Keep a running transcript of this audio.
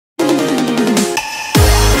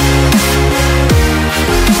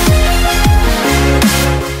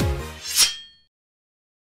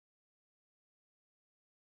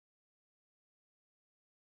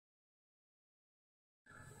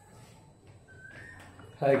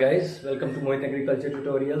Hi guys, welcome to Mohit Agriculture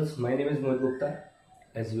Tutorials. My name is Mohit Gupta,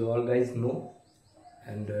 as you all guys know.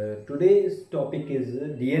 And today's topic is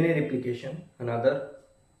DNA replication, another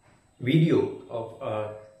video of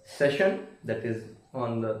a session that is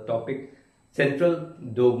on the topic Central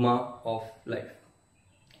Dogma of Life.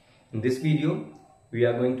 In this video, we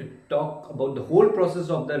are going to talk about the whole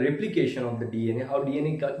process of the replication of the DNA, how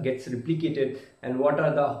DNA gets replicated and what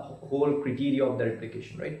are the whole criteria of the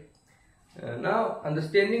replication, right? Now,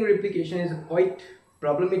 understanding replication is a quite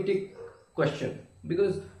problematic question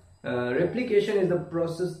because replication is the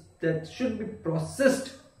process that should be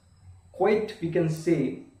processed quite, we can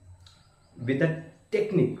say, with a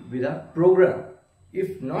technique, with a program.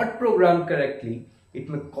 If not programmed correctly, it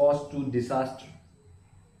may cause to disaster,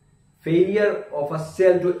 failure of a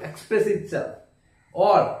cell to express itself,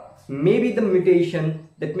 or maybe the mutation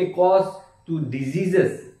that may cause to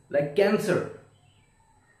diseases like cancer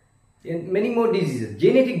and many more diseases,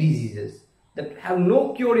 genetic diseases that have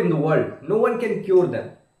no cure in the world. No one can cure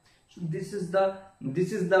them. So this is the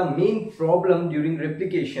main problem during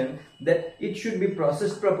replication, that it should be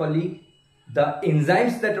processed properly. The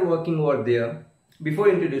enzymes that are working over there, before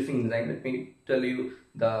introducing enzyme, let me tell you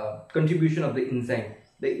the contribution of the enzyme.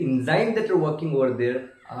 The enzymes that are working over there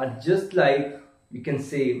are just like, we can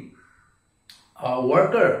say, a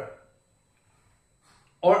worker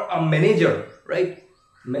or a manager, right?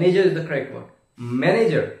 Manager is the correct word.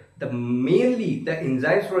 Manager, mainly the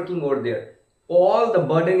enzymes working over there, all the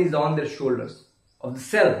burden is on their shoulders of the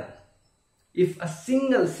cell. If a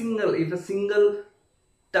single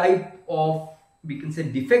type of, we can say,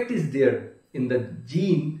 defect is there in the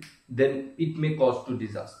gene, then it may cause to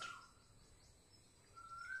disaster.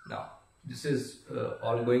 Now, this is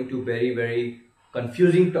all going to very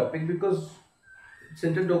confusing topic because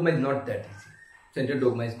central dogma is not that easy. Central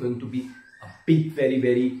dogma is going to be a big,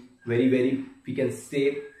 very, we can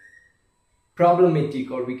say, problematic,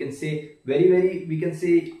 or we can say we can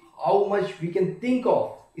say how much we can think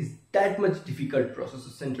of is that much difficult process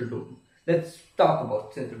of central dogma. Let's talk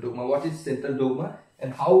about central dogma. What is central dogma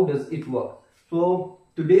and how does it work? So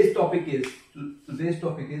today's topic is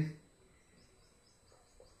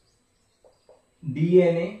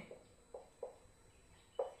DNA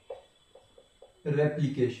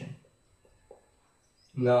replication.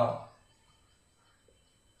 Now,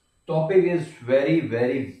 topic is very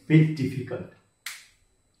bit difficult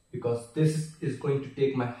because this is going to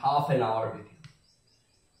take my half an hour with you,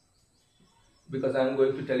 because I am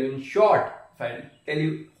going to tell you in short. If I tell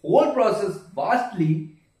you whole process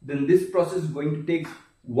vastly, then this process is going to take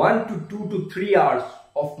 1 to 2 to 3 hours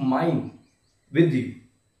of mind with you.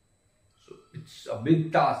 So it's a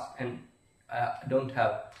big task, and I don't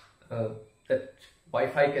have that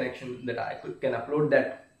Wi-Fi connection that I can upload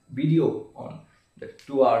that video on that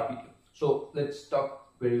 2-hour video. So let's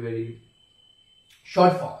talk very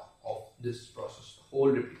short form of this process, the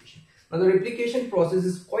whole replication. Now the replication process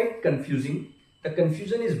is quite confusing. The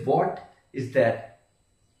confusion is that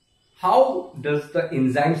how does the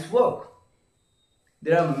enzymes work?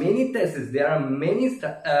 There are many theses, there are many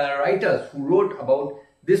writers who wrote about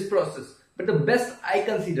this process, but the best I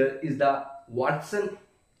consider is the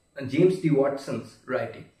James D. Watson's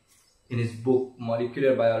writing in his book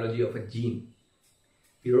Molecular Biology of a Gene.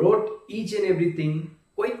 He wrote each and everything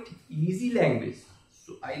quite easy language,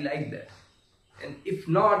 so I like that. And if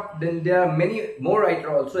not, then there are many more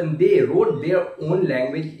writers also, and they wrote their own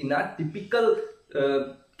language in a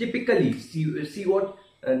typically see what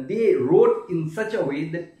they wrote in such a way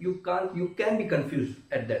that you can be confused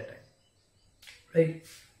at that time, right?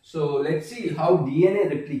 So let's see how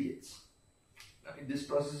DNA replicates. This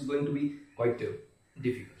process is going to be quite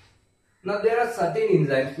difficult. Now there are certain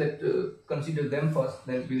enzymes, let's consider them first,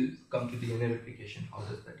 then we'll come to DNA replication. How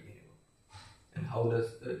does the DNA work and how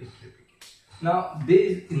does it replicate? Now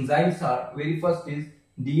these enzymes are, very first is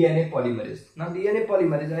DNA polymerase. Now DNA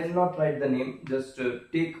polymerase, I will not write the name, just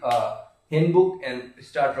take a handbook and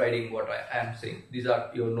start writing what I am saying. These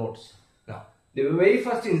are your notes. Now the very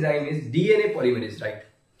first enzyme is DNA polymerase, right?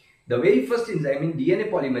 The very first enzyme in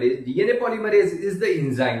DNA polymerase is the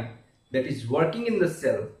enzyme that is working in the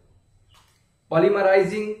cell,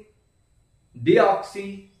 polymerizing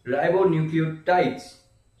deoxyribonucleotides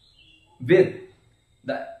with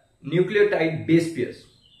the nucleotide base pairs.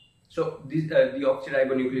 So this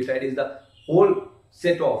deoxyribonucleotide is the whole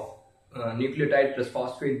set of nucleotide plus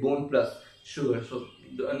phosphate bond plus sugar. So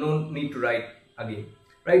no need to write again,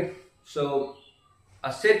 right? So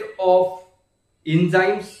a set of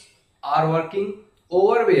enzymes are working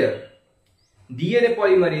over where DNA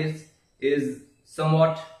polymerase is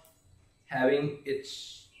somewhat having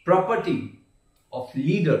its property of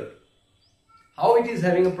leader How it is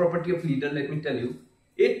having a property of leader? Let me tell you.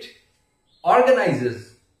 It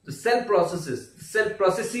organizes the cell processes, the cell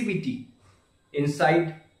processivity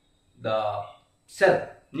inside the cell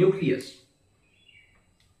nucleus.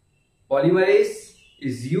 Polymerase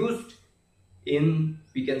is used in,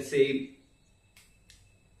 we can say,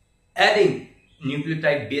 adding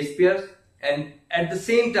nucleotide base pairs, and at the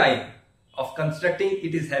same time of constructing,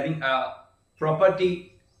 it is having a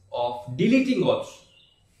property of deleting also.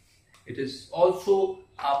 It is also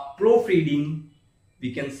a proofreading,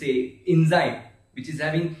 we can say, enzyme, which is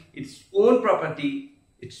having its own property,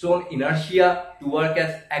 its own inertia to work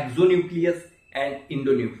as exonucleus and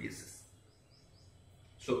endonucleases.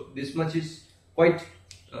 So this much is quite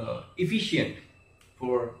efficient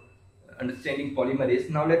for understanding polymerase.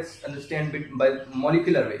 Now let's understand bit by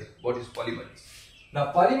molecular way what is polymerase.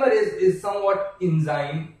 Now polymerase is somewhat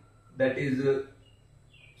enzyme that is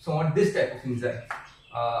somewhat this type of enzyme,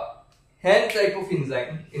 hand type of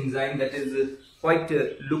enzyme that is quite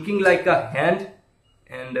looking like a hand,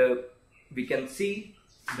 and we can see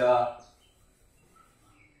the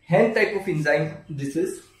hand type of enzyme. This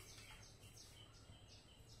is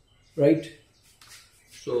right.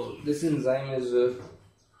 So this enzyme is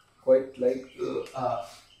quite like a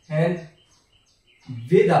hand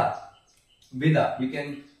with a, you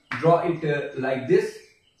can draw it like this.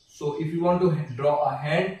 So if you want to draw a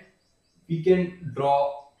hand, we can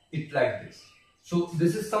draw it like this. So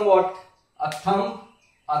this is somewhat a thumb,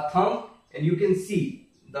 and you can see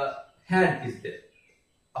the hand is there,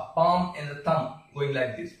 a palm and a thumb going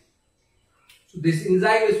like this. So this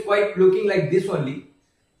enzyme is quite looking like this only,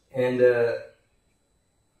 and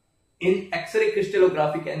in X-ray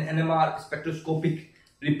crystallographic and NMR spectroscopic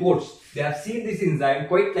reports, they have seen this enzyme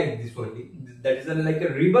quite like this only. That is like a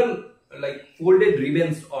ribbon, like folded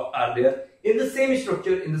ribbons are there in the same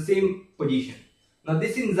structure, in the same position. Now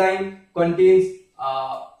this enzyme contains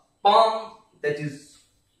a palm, that is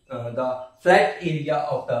the flat area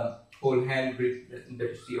of the whole hand grip that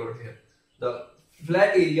you see over here. The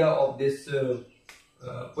flat area of this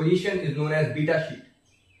position is known as beta sheet.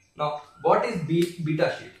 Now what is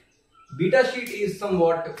beta sheet? Beta sheet is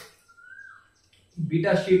somewhat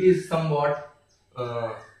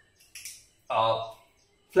a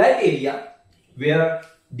flat area where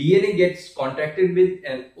DNA gets contacted with,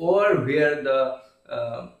 and or where the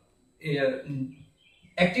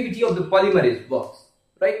activity of the polymerase works,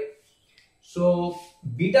 right? So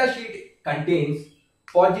beta sheet contains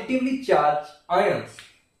positively charged ions,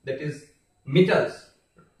 that is metals,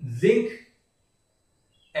 zinc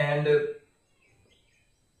and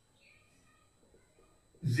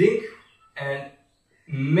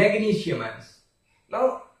magnesium ions.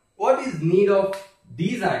 Now what is need of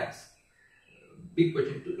these ions? Big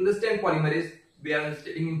question. To understand polymerase, we are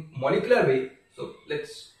studying in molecular way. So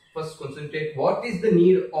let's first concentrate what is the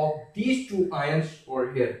need of these two ions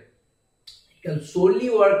over here. It can solely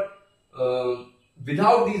work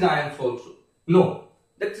without these ions also. No,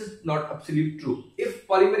 that is not absolutely true. If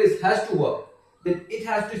polymerase has to work, then it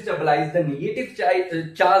has to stabilize the negative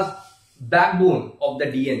charge backbone of the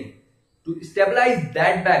DNA. To stabilize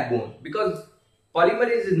that backbone, because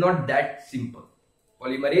polymerase is not that simple.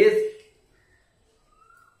 Polymerase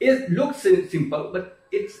looks simple, but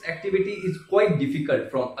its activity is quite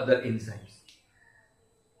difficult from other enzymes.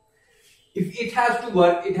 If it has to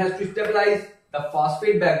work, it has to stabilize the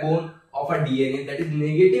phosphate backbone of a DNA that is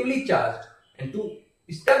negatively charged, and to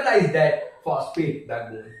stabilize that phosphate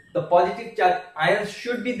backbone, the positive charge ions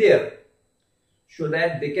should be there so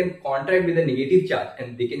that they can contract with the negative charge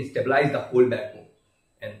and they can stabilize the whole backbone,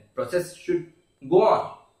 and process should go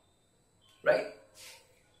on, right?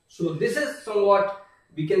 So this is somewhat,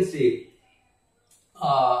 we can say,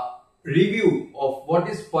 a review of what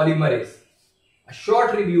is polymerase, a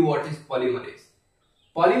short review what is polymerase.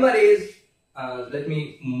 Polymerase, let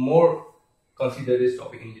me more consider this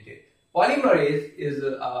topic in detail. Polymerase is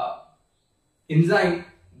an enzyme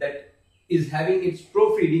that is having its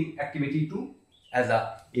proofreading activity too, as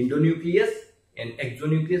a endonucleus and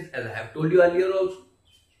exonucleus, as I have told you earlier also.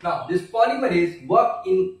 Now this polymerase work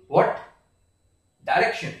in what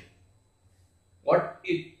direction? What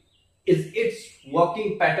it is its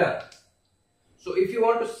working pattern? So if you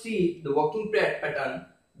want to see the working pattern,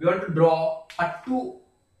 we want to draw a two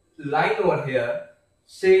line over here.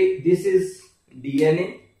 Say this is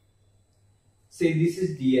DNA. Say this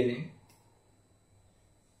is DNA.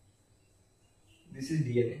 This is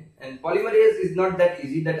DNA. And polymerase is not that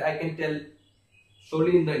easy that I can tell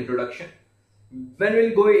solely in the introduction. When we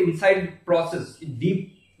will go inside the process in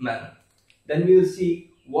deep manner, then we will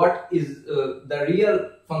see what is the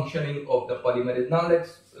real functioning of the polymerase. Now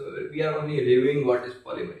we are only reviewing what is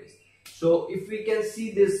polymerase. So if we can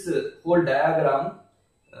see this whole diagram,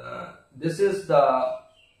 this is the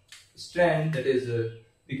strand, that is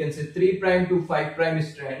we can say 3' to 5'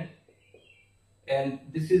 strand, and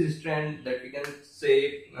this is a strand that we can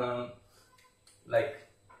say like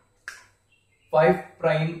 5'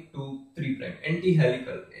 to 3',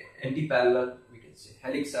 anti-helical, anti-parallel, we can say.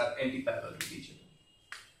 Helix are anti-parallel with each other.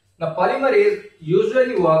 Now polymerase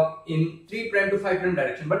usually work in 3' to 5'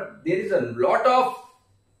 direction, but there is a lot of,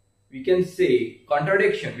 we can say,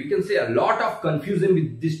 contradiction, we can say a lot of confusion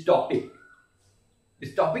with this topic.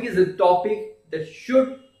 This topic is a topic that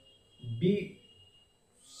should be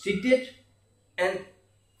seated, and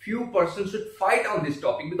few persons should fight on this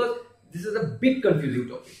topic, because this is a big confusing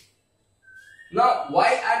topic. Now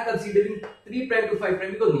why I am considering 3' to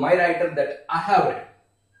 5'? Because my writer that I have read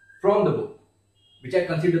from the book, which I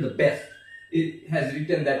consider the best, it has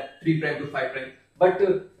written that 3' to 5', but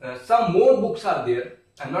some more books are there.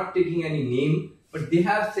 I'm not taking any name, but they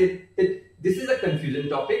have said that this is a confusion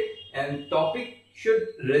topic and topic should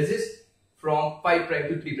resist from 5'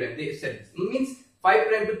 to 3'. They said this means 5'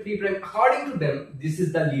 to 3'. According to them, this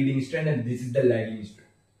is the leading strand and this is the lagging strand.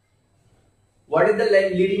 What is the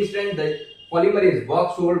leading strand? The polymerase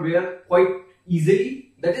works over where quite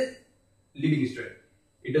easily, that is leading strand.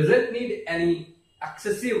 It doesn't need any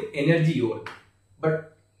excessive energy over,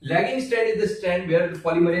 but lagging strand is the strand where the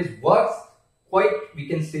polymerase works quite, we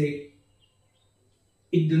can say,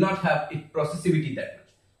 it do not have its processivity that much.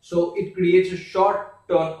 So it creates a short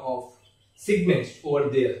turn of segments over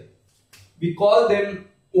there. We call them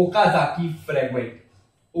Okazaki fragment.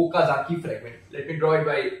 Okazaki fragment. Let me draw it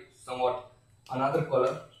by somewhat another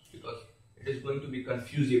color because it is going to be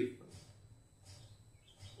confusing.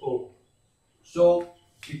 Oh, so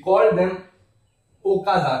we call them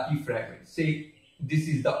Okazaki fragment. Say this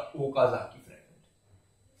is the Okazaki fragment,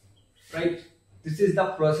 right? This is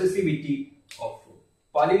the processivity of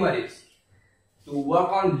polymerase to work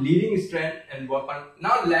on leading strand and work on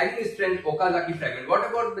now lagging strand, Okazaki fragment. What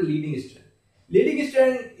about the leading strand? Leading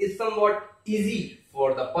strand is somewhat easy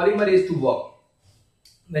for the polymerase to work.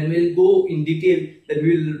 When we'll go in detail, then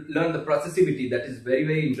we will learn the processivity. That is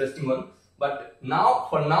very interesting one. But now,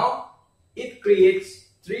 for now, it creates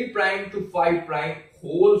 3' to 5'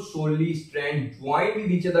 whole solely strand joined with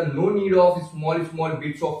each other. No need of small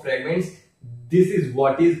bits of fragments. This is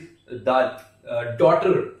what is the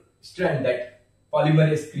daughter strand that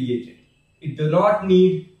polymerase created. It does not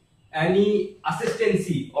need any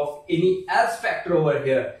assistancy of any else factor over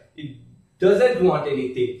here. It doesn't want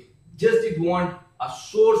anything. Just it wants a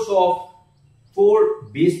source of 4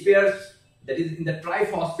 base pairs that is in the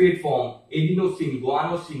triphosphate form, adenosine,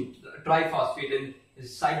 guanosine, triphosphate, and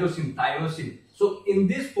cytosine, tyrosine. So in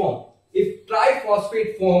this form, if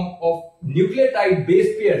triphosphate form of nucleotide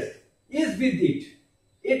base pairs is with it,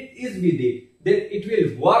 then it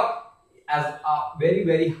will work as a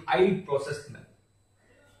very highly processed method.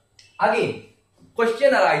 Again,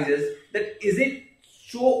 question arises that is it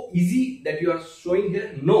so easy that you are showing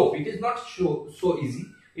here? No, it is not so easy.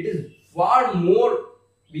 It is far more,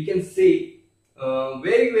 we can say,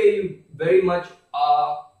 very much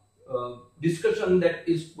discussion that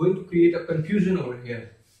is going to create a confusion over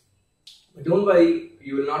here. But don't worry,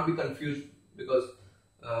 you will not be confused because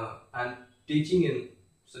I'm teaching in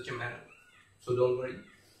such a manner. So don't worry.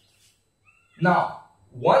 Now,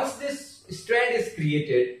 once this strand is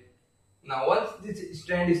created, there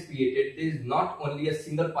is not only a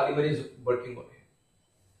single polymerase working over here.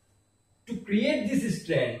 To create this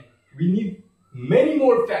strand, we need many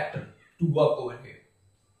more factors to work over here,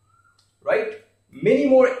 right? Many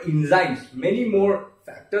more enzymes, many more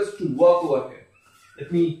factors to work over here.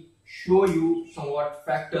 Let me show you somewhat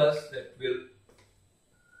factors that will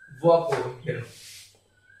work over here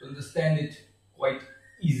to understand it quite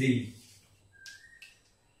easily.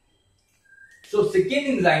 So second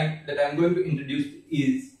enzyme that I am going to introduce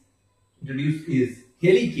is helicase.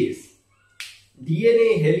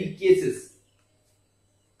 DNA helicases.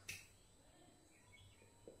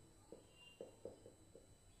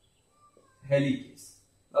 Helicase.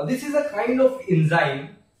 Now this is a kind of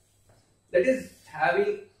enzyme that is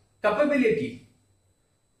having capability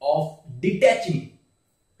of detaching,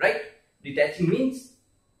 right? Detaching means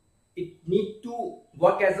it needs to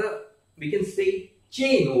work as a, we can say,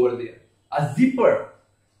 chain over there, a zipper,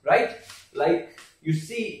 right? Like you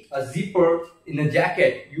see a zipper in a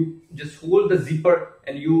jacket, you just hold the zipper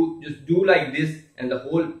and you just do like this and the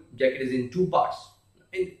whole jacket is in 2 parts.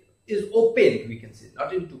 It is open, we can say,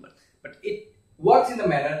 not in 2 parts, but it works in the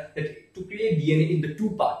manner that to create DNA in the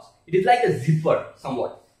 2 parts. It is like a zipper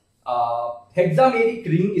somewhat. Hexameric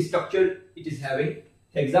ring structure it is having,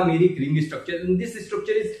 hexameric ring structure, and this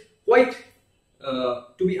structure is quite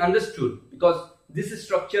to be understood, because this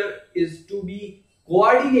structure is to be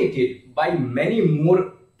coordinated by many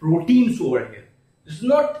more proteins over here. It's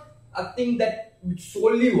not a thing that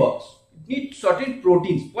solely works. It needs certain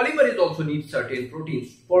proteins. Polymerase also needs certain proteins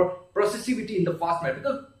for processivity in the fast matter,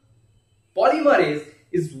 because polymerase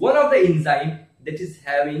is one of the enzymes that is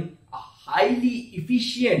having a highly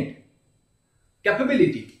efficient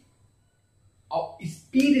capability. Our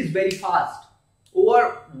speed is very fast. Over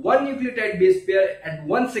one nucleotide base pair at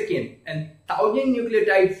 1 second and 1000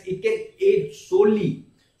 nucleotides it can aid solely.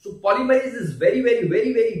 So polymerase is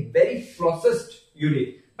very processed unit.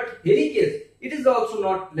 But helicase, it is also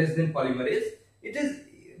not less than polymerase. It is,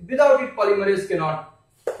 without it, polymerase cannot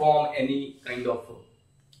form any kind of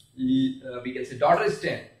we can say daughter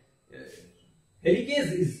strand.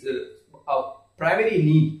 Helicase is a primary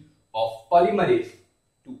need of polymerase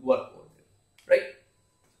to work over there, right?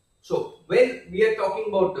 So when we are talking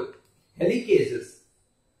about helicases,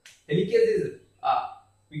 we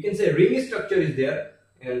can say ring structure is there,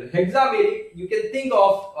 and hexameric, you can think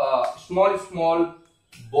of small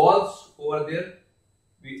balls over there.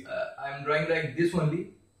 I am drawing like this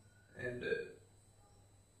only, and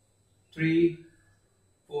 3,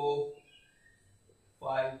 4,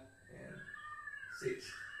 5 and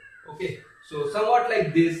 6. Okay, so somewhat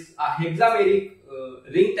like this, a hexameric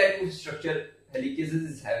ring type of structure helicases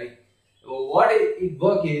is having. So what it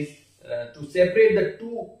work is to separate the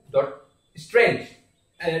two strands,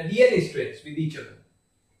 DNA strands with each other.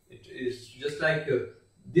 It is just like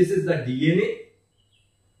this is the DNA,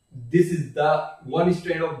 this is the one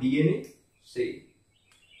strand of DNA, say,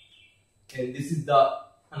 and this is the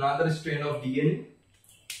another strand of DNA.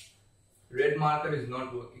 Red marker is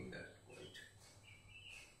not working that quite.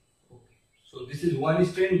 Okay. So this is one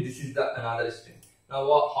strand, this is the another strand. Now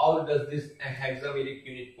how does this hexameric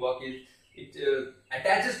unit work is, it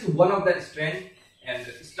attaches to one of the strand and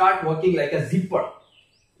start working like a zipper.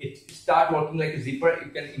 It start working like a zipper.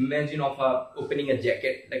 You can imagine of opening a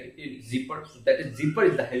jacket like a zipper. So that is zipper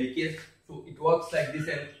is the helicase. So it works like this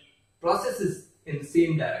and processes in the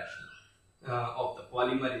same direction of the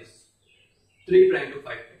polymerase, 3' to 5'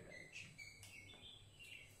 direction.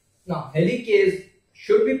 Now helicase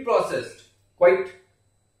should be processed quite.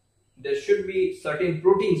 There should be certain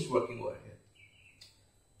proteins working over here.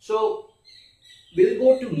 So we'll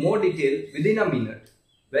go to more detail within a minute.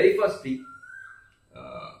 Very firstly,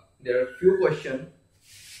 there are few questions.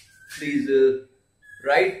 Please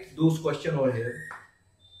write those questions over here.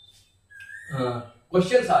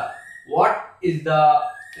 Questions are: what is the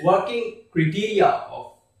working criteria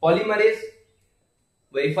of polymerase?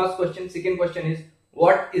 Very first question. Second question is: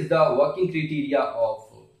 what is the working criteria of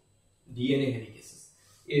DNA helicases?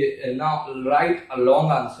 Now write a long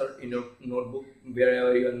answer in your notebook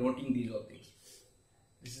wherever you are noting these all things.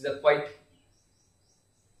 This is a quite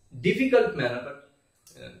difficult manner, but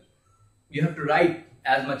you have to write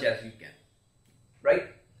as much as you can, right?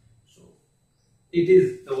 So it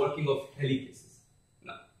is the working of helicases.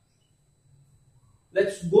 Now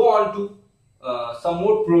let's go on to some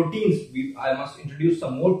more proteins. I must introduce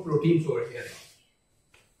some more proteins over here.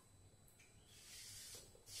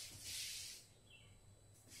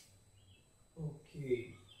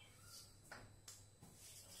 Okay.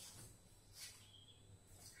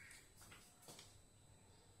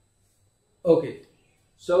 Okay.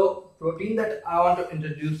 So protein that I want to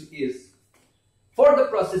introduce is for the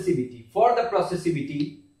processivity. For the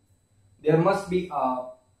processivity, there must be a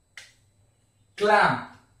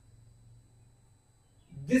clamp.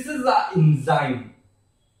 This is an enzyme.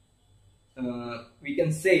 We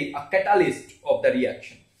can say a catalyst of the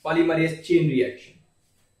reaction, polymerase chain reaction.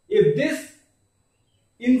 If this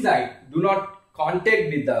enzyme do not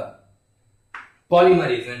contact with the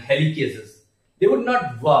polymerase and helicases, they would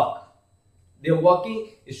not work. Their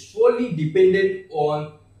working is solely dependent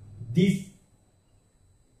on these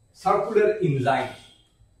circular enzymes.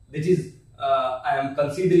 That is, I am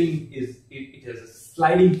considering is it has a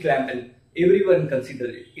sliding clamp, and everyone consider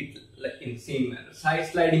it like in same manner.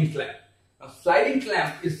 Sliding clamp. Now, sliding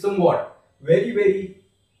clamp is somewhat very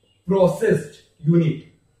processed unit,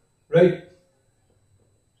 right?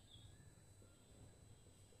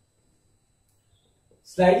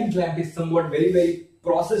 Sliding clamp is somewhat very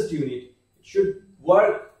processed unit. It should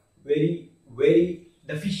work very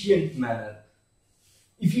efficient manner,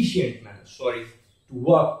 sorry, to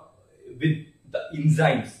work with the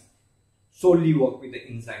enzymes, solely work with the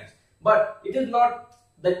enzymes. But it is not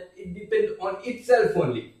that it depends on itself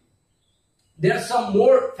only. There are some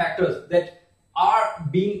more factors that are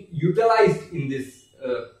being utilized in this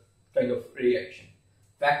kind of reaction.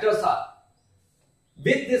 Factors are,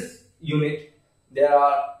 with this unit, there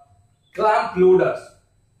are clamp loaders,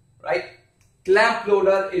 right? Clamp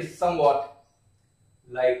loader is somewhat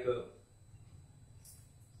like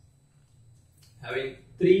having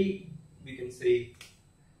three, we can say,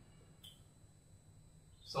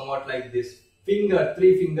 somewhat like this finger,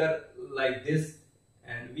 three finger like this,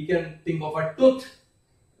 and we can think of a tooth,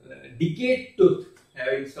 decayed tooth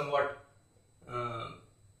having somewhat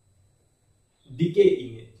decay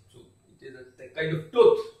in it. So it is a kind of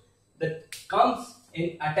tooth that comes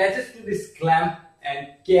and attaches to this clamp and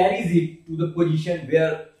carries it to the position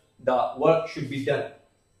where the work should be done.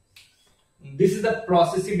 This is the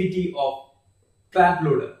processivity of clamp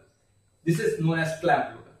loader. This is known as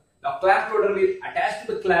clamp loader. Now clamp loader will attach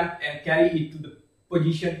to the clamp and carry it to the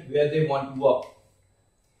position where they want to work.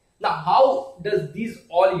 Now how does these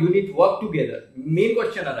all unit work together? Main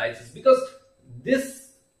question arises because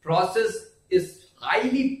this process is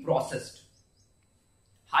highly processed.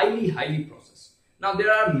 Highly processed. Now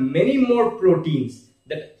there are many more proteins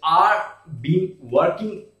that are being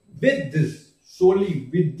working with this, solely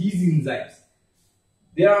with these enzymes.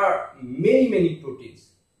 There are many proteins.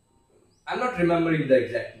 I'm not remembering the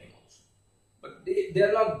exact name also, but they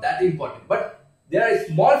are not that important. But there are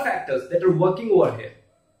small factors that are working over here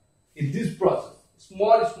in this process.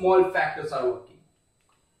 Small factors are working.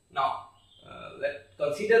 Now let's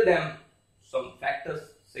consider them. Some factors,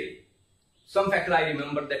 say some factor I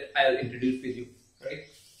remember that I'll introduce with you, right?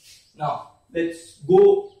 Now let's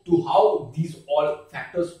go to how these all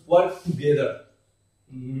factors work together.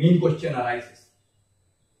 Main question arises,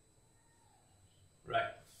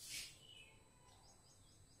 right?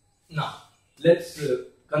 Now let's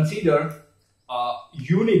consider a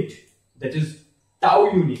unit, that is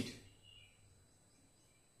tau unit.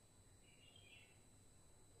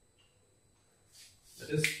 That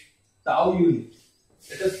is tau unit.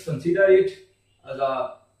 Let us consider it as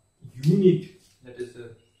a unit, that is a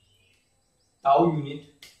tau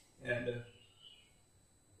unit, and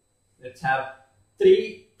let's have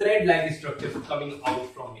three thread-like structures coming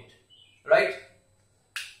out from it, right?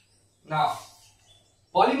 Now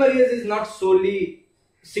polymerase is not solely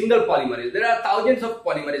single polymerase. There are thousands of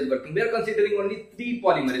polymerase working. We are considering only three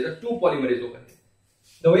polymerase or two polymerase over here.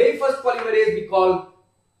 The very first polymerase we call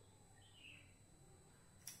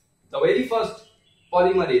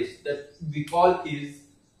is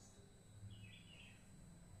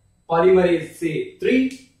polymerase, say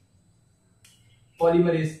 3,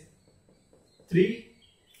 polymerase 3.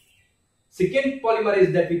 Second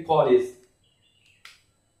polymerase that we call is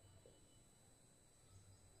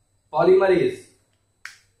polymerase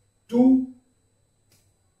 2,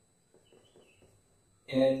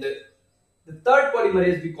 and the third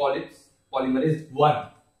polymerase we call it polymerase 1.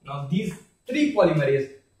 Now these three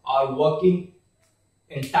polymerases are working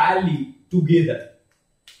entirely together.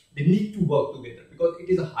 They need to work together because it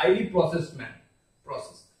is a highly processed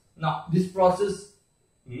process. Now this process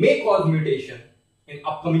may cause mutation in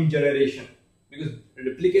upcoming generation because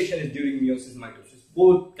replication is during meiosis mitosis,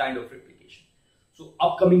 both kind of replication. So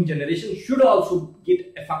upcoming generation should also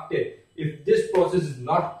get affected if this process is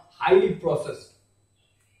not highly processed.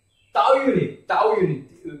 Tau unit,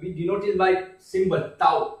 we denote it by symbol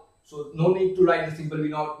tau. So no need to write the symbol,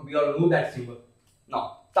 we all know that symbol.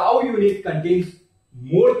 Now tau unit contains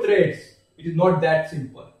more threads. It is not that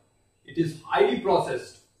simple. It is highly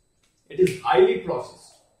processed.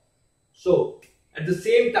 So at the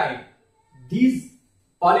same time, these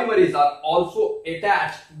polymerases are also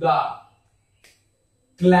attached to the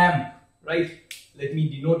clamp, right? Let me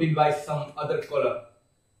denote it by some other color.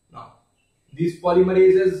 Now these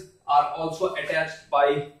polymerases are also attached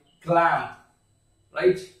by clamp,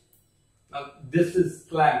 right? Now this is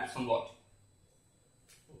clamp somewhat.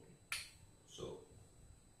 So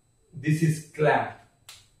this is clamp,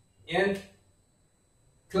 and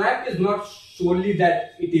clamp is not solely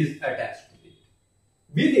that it is attached to it.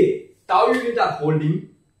 With it, tau unit are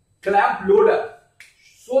holding clamp loader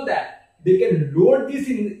so that they can load these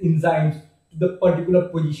enzymes to the particular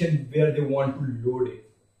position where they want to load it.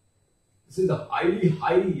 This is a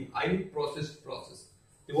highly processed process.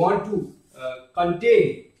 They want to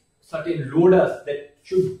contain certain loaders that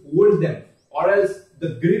should hold them, or else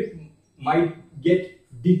the grip might get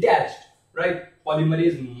detached, right?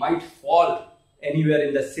 Polymerase might fall anywhere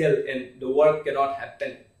in the cell and the work cannot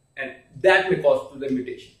happen, and that may cause to the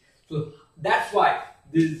mutation. So that's why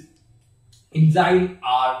these enzymes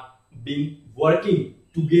are being working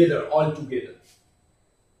together, all together,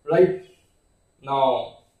 right?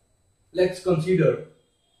 Now let's consider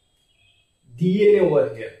DNA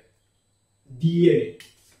over here. DNA.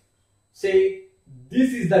 Say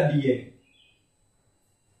this is the DNA.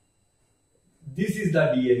 This is the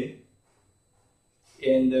DNA.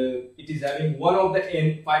 and it is having one of the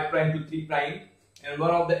end 5 prime to 3 prime and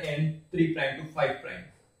one of the end 3 prime to 5 prime.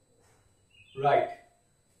 Right.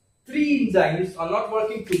 Three enzymes are not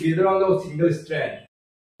working together on a single strand.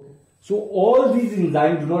 So all these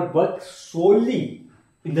enzymes do not work solely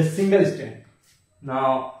in the single strand.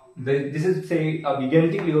 Now this is say a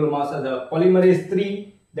gigantic liver mass as a polymerase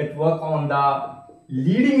 3 that work on the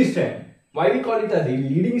leading strand. Why we call it a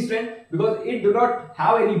leading strand? Because it do not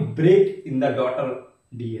have any break in the daughter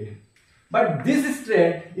DNA. But this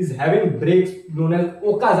strand is having breaks known as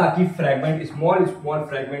Okazaki fragment. Small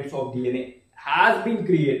fragments of DNA has been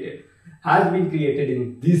created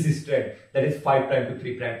in this strand, that is 5 prime to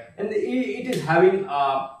 3 prime, and it is having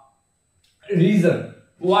a reason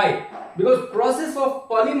why, because process of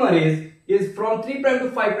polymerase is from 3 prime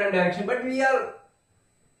to 5 prime direction, but we are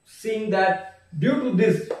seeing that due to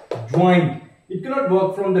this joint it cannot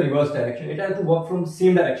work from the reverse direction, it has to work from the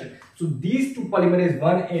same direction. So these two polymerase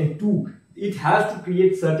 1 and 2, it has to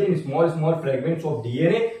create certain small fragments of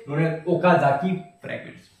DNA known as Okazaki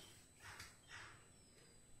fragments.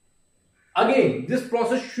 Again, this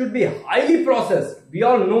process should be highly processed. We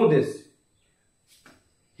all know this.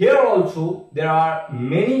 Here also, there are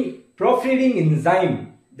many proofreading enzymes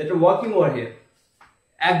that are working over here.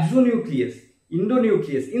 Exonucleus,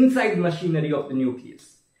 endonucleus, inside machinery of the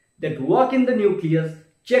nucleus, that work in the nucleus,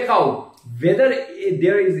 check out whether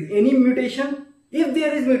there is any mutation. If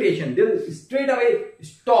there is mutation, they will straight away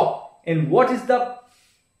stop. And what is the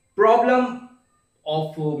problem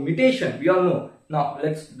of mutation? We all know. Now,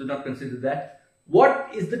 let's do not consider that. What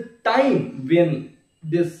is the time when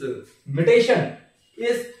this mutation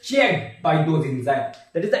is checked by those enzymes?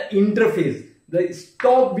 That is the interphase, the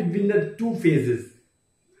stop between the two phases.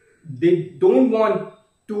 They don't want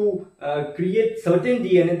to create certain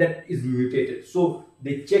DNA that is mutated. So,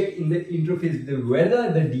 they check in the interphase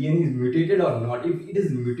whether the DNA is mutated or not. If it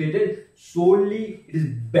is mutated, solely it is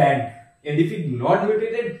banned. And if it is not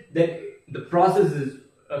mutated, then the process is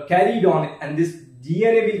carried on, and this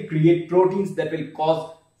DNA will create proteins that will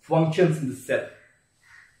cause functions in the cell.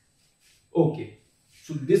 Okay,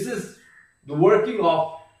 so this is the working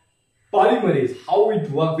of polymerase, how it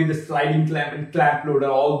works with the sliding clamp and clamp loader,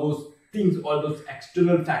 all those things, all those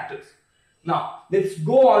external factors. Now, let's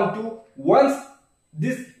go on to once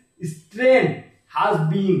this strand has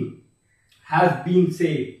been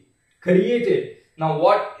say created. Now,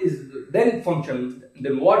 what is then function?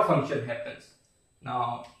 Then what function happens?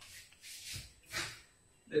 Now,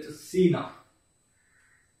 let us see now.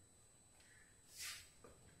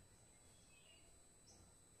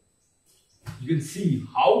 You can see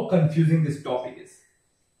how confusing this topic is,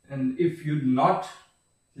 and if you not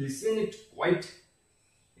listen it quite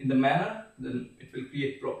in the manner, then it will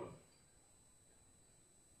create problem.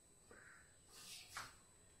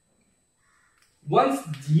 Once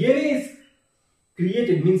DNA is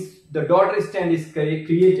created, means the daughter strand is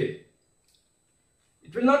created,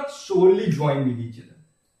 it will not solely join with each other.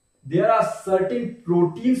 There are certain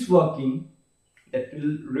proteins working that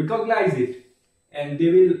will recognize it, and they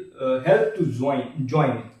will help to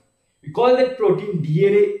join it. We call that protein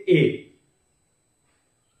DNA-A.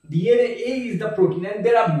 DNA-A is the protein, and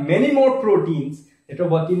there are many more proteins that are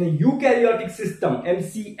working in the eukaryotic system,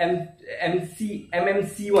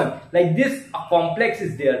 MMC1. Like this, a complex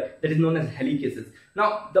is there that is known as helicases.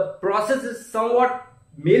 Now, the process is somewhat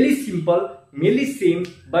merely simple, merely same,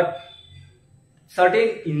 but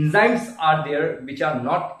certain enzymes are there which are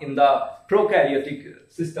not in the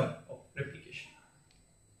prokaryotic system of replication.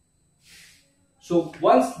 So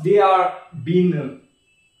once they are being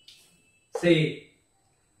say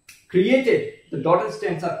created, the daughter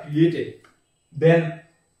strands are created, then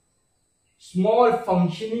small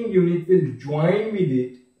functioning unit will join with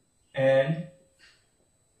it and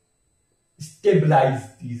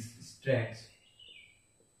stabilize these strands.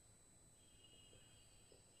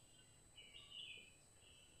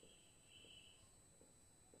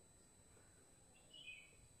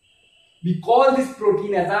 We call this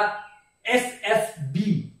protein as a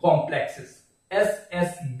SSB complexes.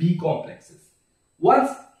 SSB complexes.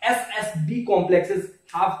 Once SSB complexes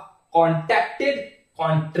have contracted,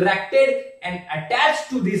 and attached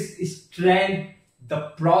to this strand,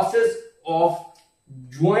 the process of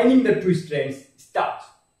joining the two strands starts.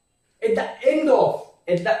 At the end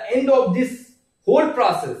of this whole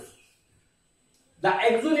process, the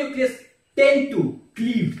exonucleus tend to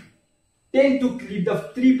cleave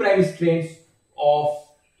the 3' strands of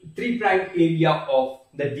 3' area of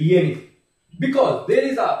the DNA, because there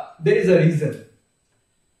is a reason.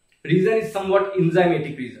 Reason is somewhat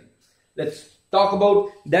enzymatic reason. Let's talk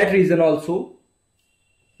about that reason also.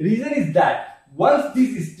 Reason is that once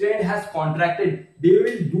this strand has contracted, they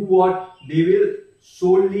will do what? They will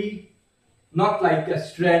solely, not like a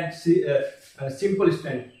strand, a simple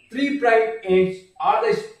strand. 3' ends are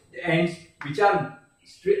the ends which are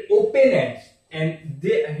open ends, and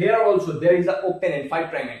here also there is an open end,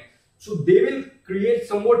 5' end. So they will create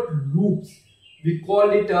somewhat loops. We call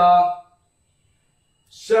it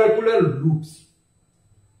circular loops.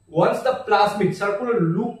 Once the plasmid circular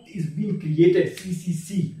loop is being created,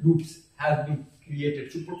 CCC loops have been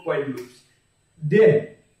created, supercoiled loops,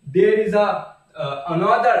 then there is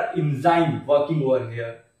another enzyme working over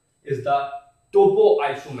here, is the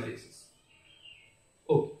topoisomerases.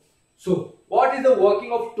 Okay, so what is the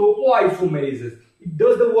working of topoisomerases? It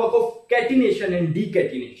does the work of catenation and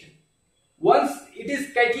decatenation. Once it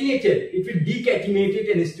is catenated, it will decatenate it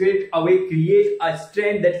and straight away create a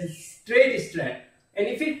strand that is straight strand. And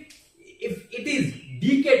if it is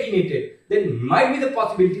decatenated, then might be the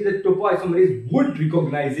possibility that topoisomerase would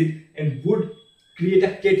recognize it and would create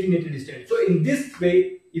a catenated strand. So in this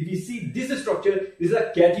way, if we see this structure, this is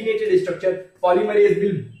a catenated structure.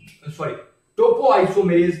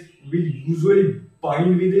 Topoisomerase will usually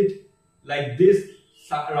bind with it like this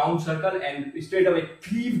round circle and straight away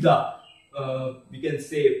cleave the we can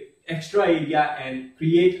say extra area and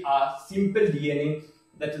create a simple DNA,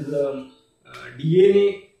 that is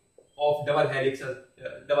DNA of double helix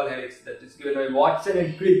that is given by Watson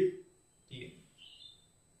and Crick DNA.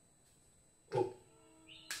 Okay.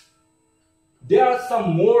 There are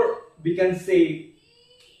some more, we can say,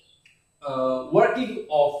 working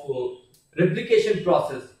of replication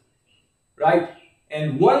process, right?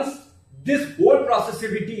 And once this whole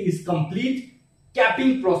processivity is complete,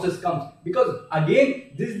 capping process comes, because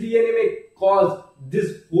again this DNA may cause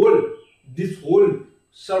this whole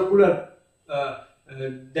circular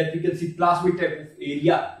that we can see plasmid type of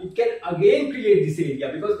area. It can again create this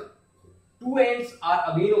area because two ends are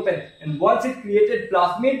again open, and once it created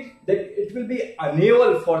plasmid, then it will be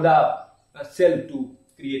unable for the cell to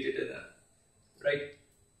create it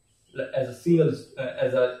as a single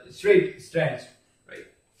as a straight strand, right?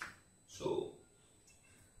 So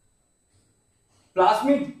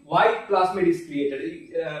plasmid, why plasmid is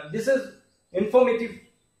created? This is informative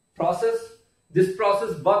process. This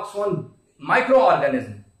process works on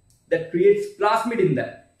microorganism that creates plasmid in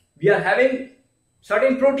that. We are having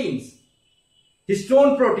certain proteins,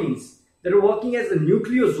 histone proteins, that are working as a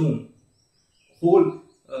nucleosome whole.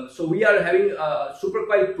 So we are having a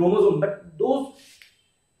supercoiled chromosome, but those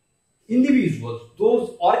individuals,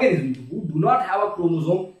 those organisms who do not have a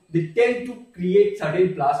chromosome, they tend to create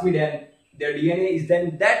certain plasmid and their DNA is then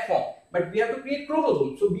in that form. But we have to create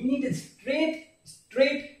chromosomes, so we need a straight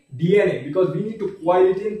DNA, because we need to coil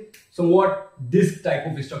it in somewhat disc type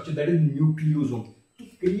of structure, that is nucleosome. To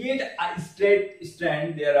create a straight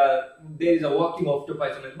strand, there is a working of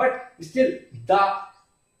topoisomerase, but still the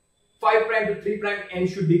 5' to 3' end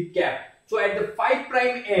should be capped. So at the 5'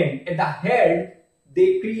 end, at the head,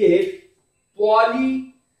 they create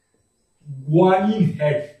polyguanine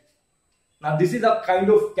head. Now this is a kind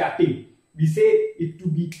of capping. We say it to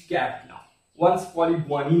be capped now. Once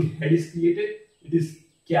polyguanine head is created, it is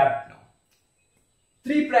capped now.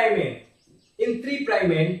 3' end. In 3'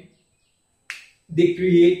 end, they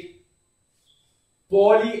create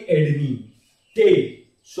polyadenine tail.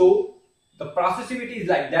 So the processivity is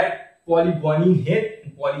like that: polyguanine head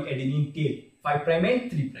and polyadenine tail. 5'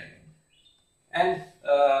 end, 3' end. And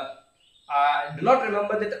I do not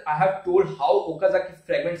remember that I have told how Okazaki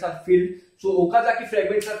fragments are filled. So Okazaki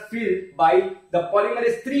fragments are filled by the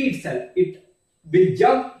polymerase 3 itself. It will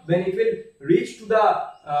jump when it will reach to the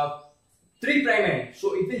 3' end.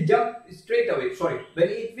 So it will jump straight away. Sorry, when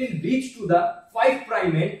it will reach to the 5'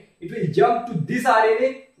 end, it will jump to this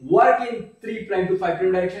RNA, work in 3' to 5'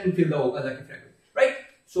 direction and fill the Okazaki fragment. Right?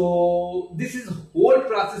 So this is whole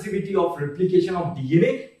processivity of replication of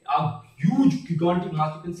DNA. A huge gigantic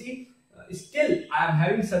mass, you can see. Still, I am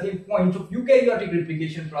having certain points of eukaryotic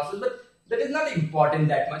replication process, but that is not important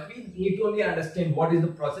that much. We need to only understand what is the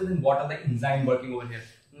process and what are the enzymes working over here.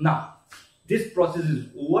 Now, this process is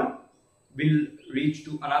over. We'll reach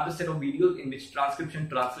to another set of videos in which transcription,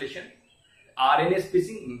 translation, RNA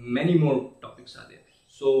spacing, many more topics are there.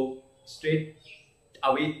 So, stay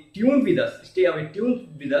away tuned with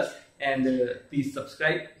us, and please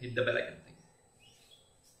subscribe, hit the bell icon.